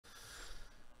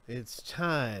It's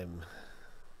time.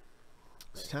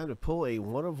 It's time to pull a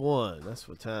 1 of 1. That's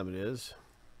what time it is.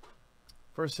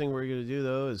 First thing we're going to do,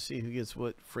 though, is see who gets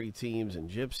what free teams in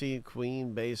Gypsy,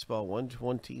 Queen, Baseball,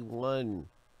 121.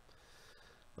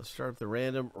 Let's start the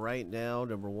random right now.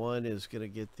 Number 1 is going to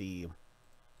get the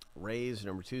Rays.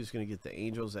 Number 2 is going to get the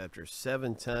Angels after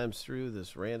 7 times through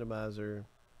this randomizer.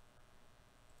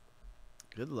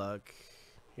 Good luck.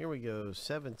 Here we go.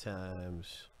 7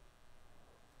 times.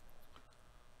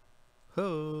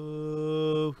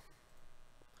 Ho!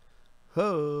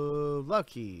 Ho!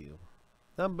 Lucky.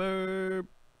 Number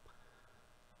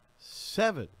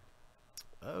 7.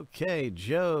 Okay,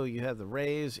 Joe, you have the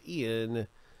Rays. Ian,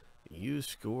 you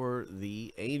score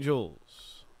the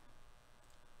Angels.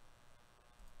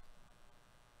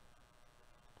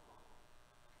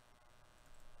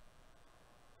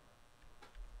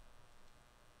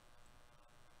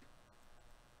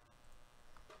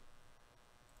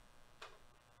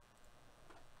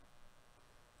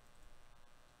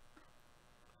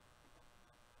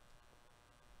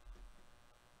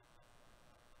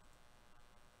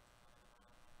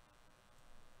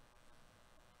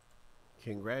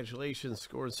 Congratulations,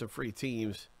 scored some free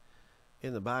teams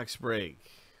in the box break.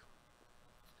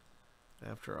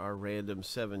 After our random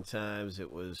 7 times,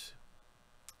 it was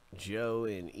Joe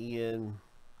and Ian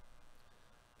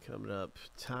coming up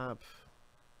top.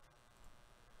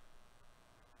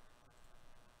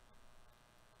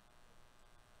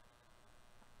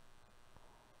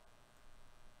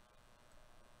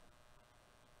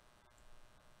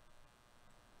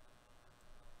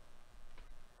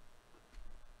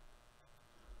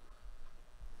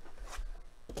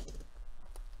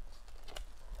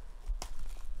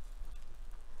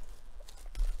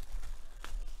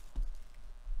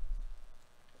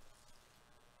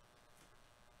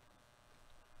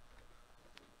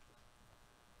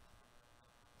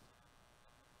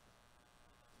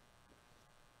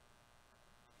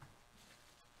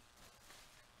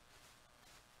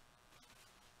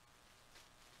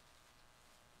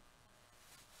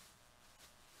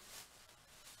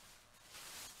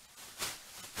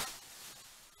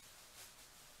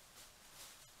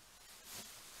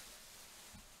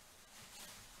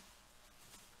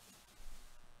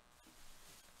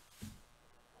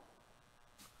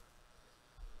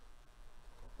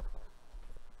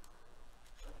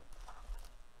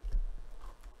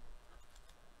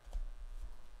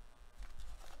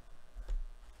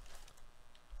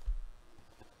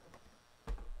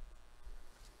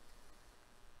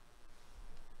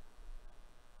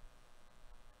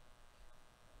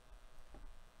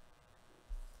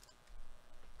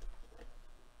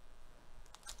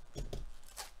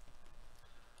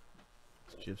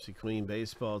 Gypsy Queen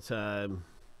baseball time.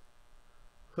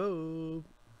 Ho!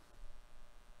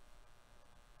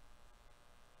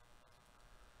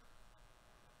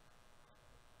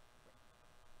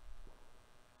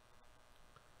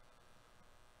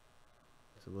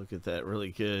 So look at that,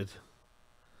 really good.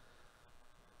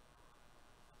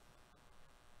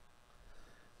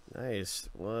 Nice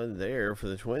one there for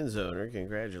the Twins owner.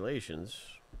 Congratulations.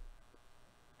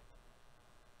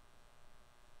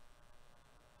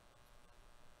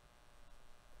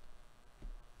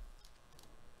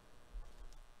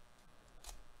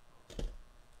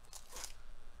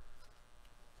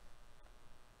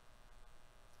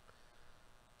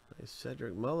 Nice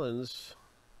Cedric Mullins.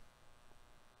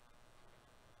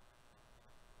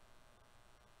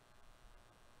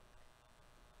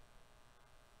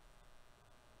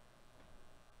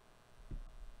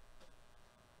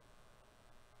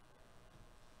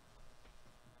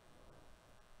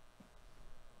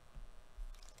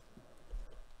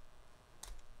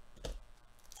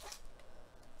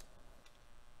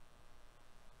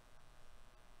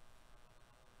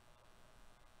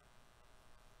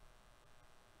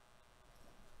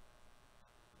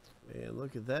 And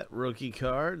look at that rookie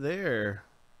card there.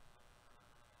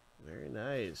 Very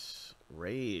nice.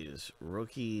 Rays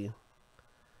rookie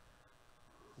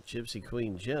Gypsy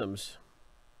Queen gems.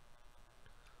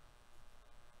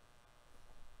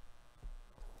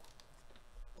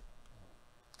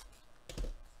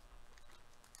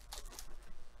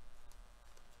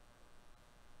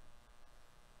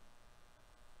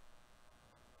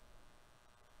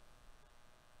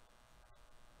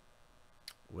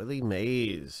 Willie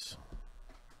Mays.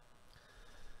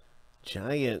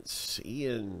 Giants.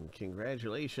 Ian,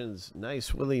 congratulations.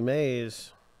 Nice Willie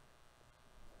Mays.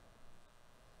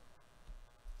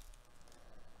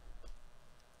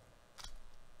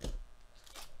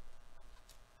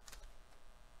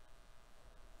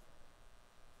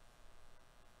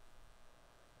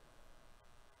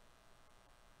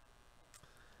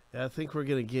 I think we're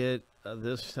going to get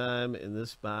this time in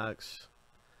this box.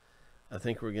 I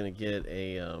think we're going to get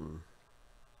a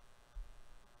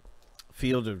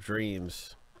Field of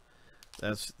Dreams.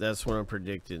 That's what I'm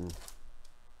predicting.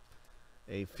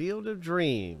 A Field of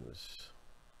Dreams.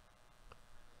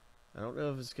 I don't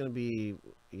know if it's going to be,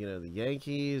 the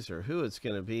Yankees or who it's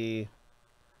going to be.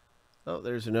 Oh,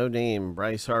 there's a no name.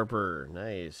 Bryce Harper.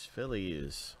 Nice.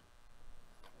 Phillies.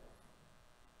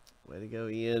 Way to go,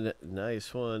 Ian.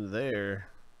 Nice one there.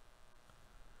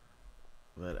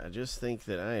 But I just think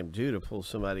that I am due to pull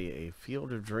somebody a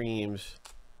Field of Dreams.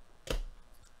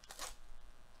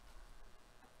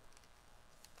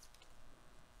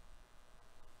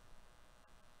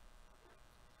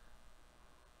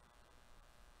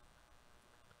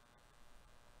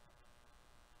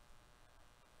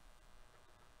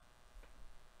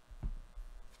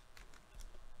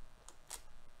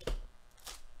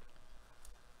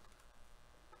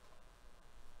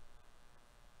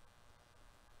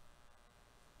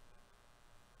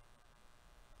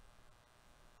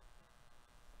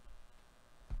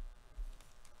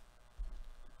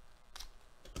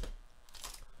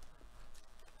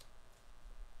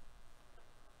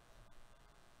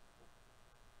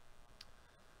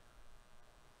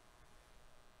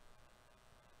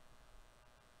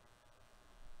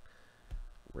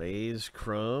 Rays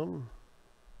Chrome.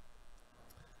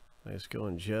 Nice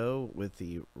going, Joe, with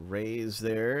the Rays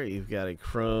there. You've got a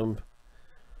Chrome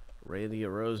Randy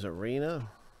Arozarena.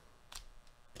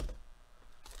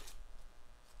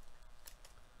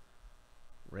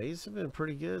 Rays have been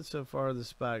pretty good so far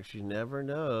this box. You never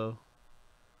know.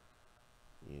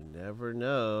 You never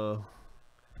know.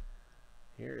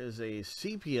 Here is a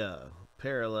Sepia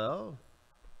parallel.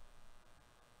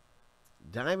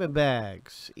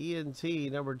 Diamondbacks, ENT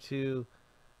number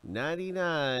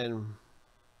 299.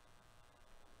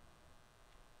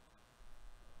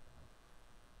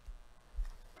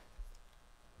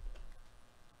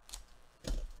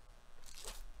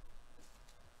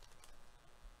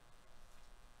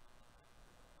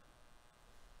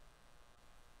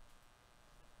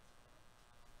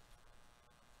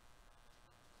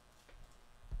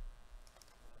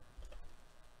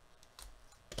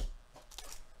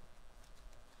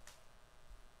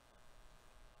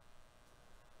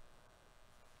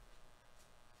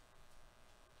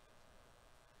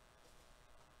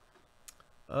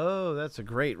 Oh, that's a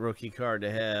great rookie card to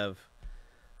have.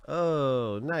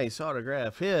 Oh, nice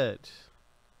autograph hit.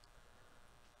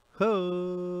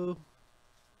 Ho!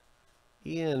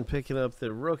 Ian picking up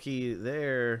the rookie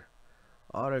there.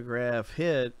 Autograph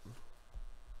hit.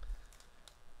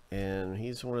 And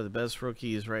he's one of the best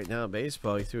rookies right now in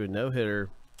baseball. He threw a no-hitter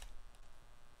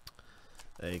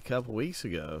a couple weeks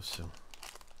ago. So,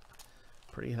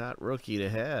 pretty hot rookie to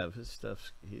have. His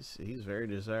stuff's, he's very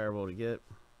desirable to get.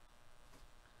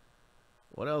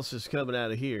 What else is coming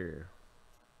out of here?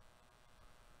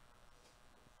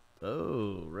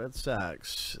 Oh, Red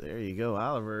Sox. There you go,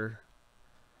 Oliver.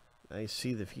 I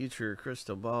see the future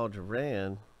crystal ball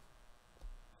Duran.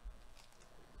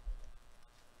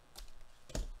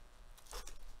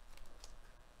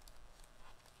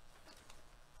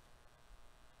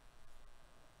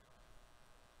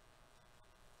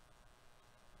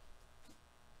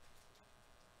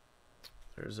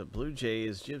 There's a Blue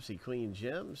Jays Gypsy Queen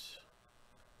Gems.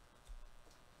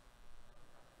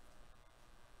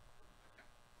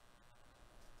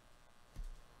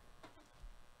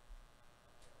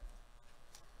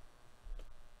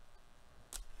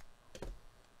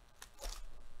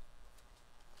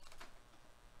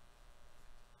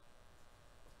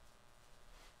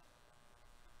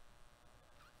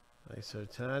 Nice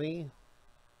Ohtani.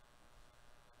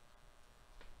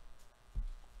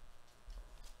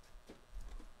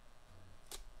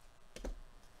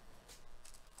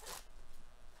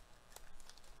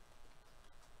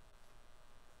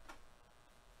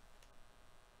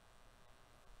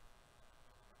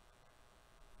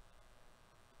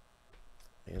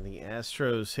 And the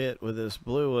Astros hit with this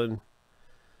blue one.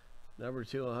 Number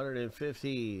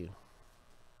 250.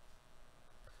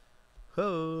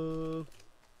 Ho!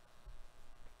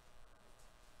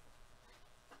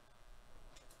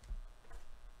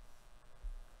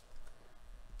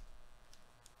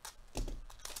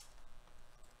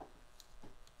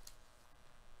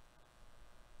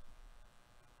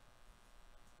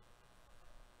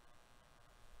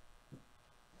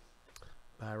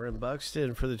 Byron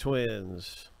Buxton for the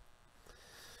Twins.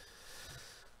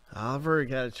 Oliver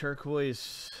got a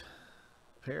turquoise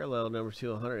parallel, number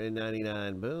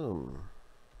 299. Boom.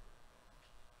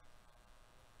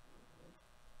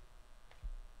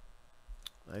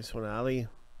 Nice one, Ollie.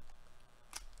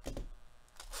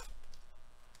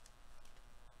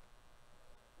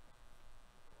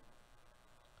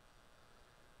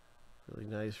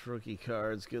 nice rookie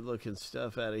cards. Good looking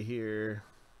stuff out of here.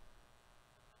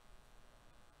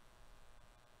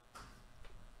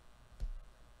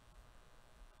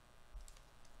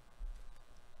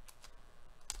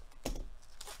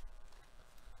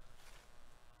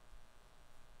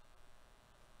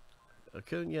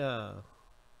 Acuna.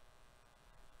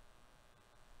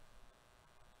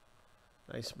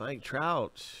 Nice Mike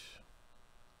Trout.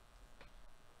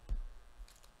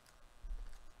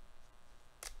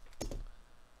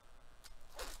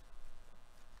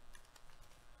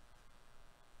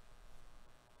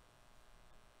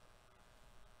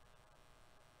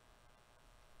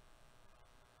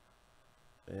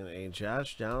 And a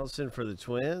Josh Donaldson for the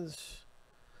Twins.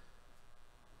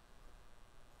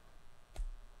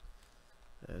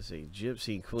 As a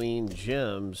Gypsy Queen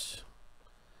Gems.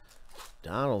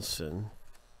 Donaldson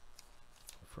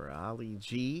for Ali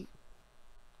G.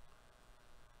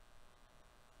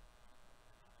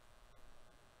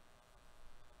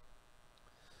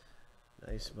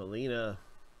 Nice Molina.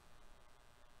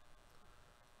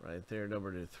 Right there,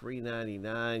 number to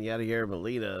 399. Yadier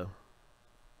Molina.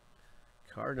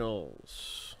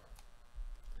 Cardinals.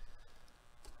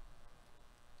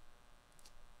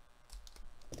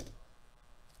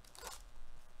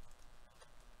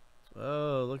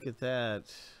 Oh, look at that.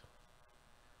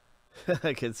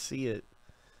 I can see it.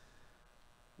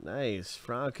 Nice.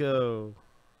 Franco.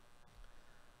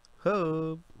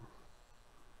 Hope.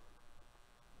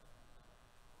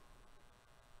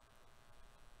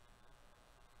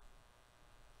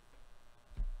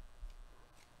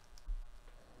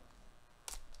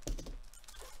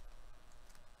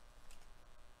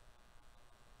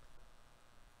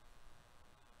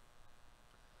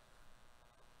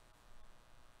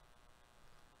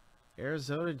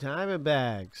 Arizona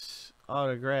Diamondbacks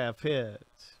autograph hit.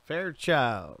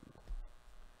 Fairchild.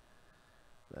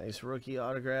 Nice rookie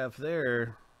autograph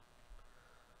there.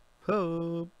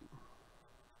 Hope.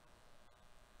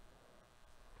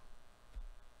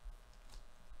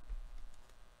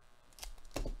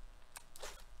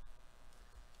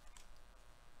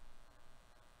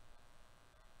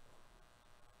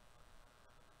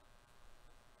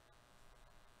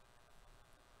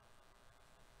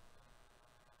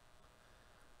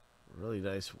 Really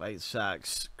nice White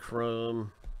Sox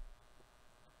chrome.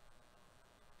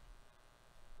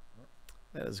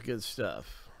 That is good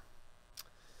stuff.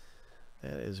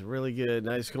 That is really good.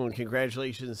 Nice going.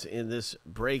 Congratulations in this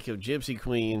break of Gypsy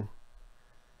Queen.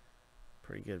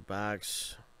 Pretty good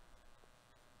box.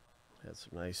 Had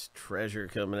some nice treasure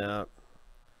coming out.